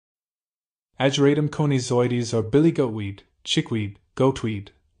Ageratum conyzoides or billygoat-weed, chickweed, goatweed,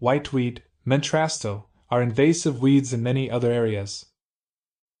 whiteweed, mentrasto are invasive weeds in many other areas.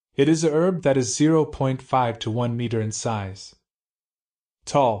 It is a herb that is 0.5 to 1 meter in size.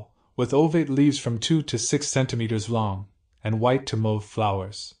 Tall, with ovate leaves from 2 to 6 centimeters long, and white to mauve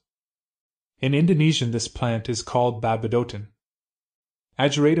flowers. In Indonesian this plant is called babadotan.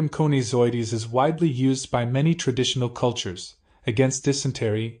 Ageratum conyzoides is widely used by many traditional cultures, against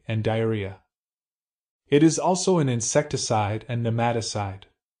dysentery and diarrhea. It is also an insecticide and nematicide.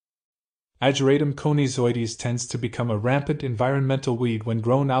 Ageratum conyzoides tends to become a rampant environmental weed when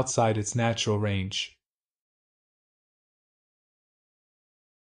grown outside its natural range.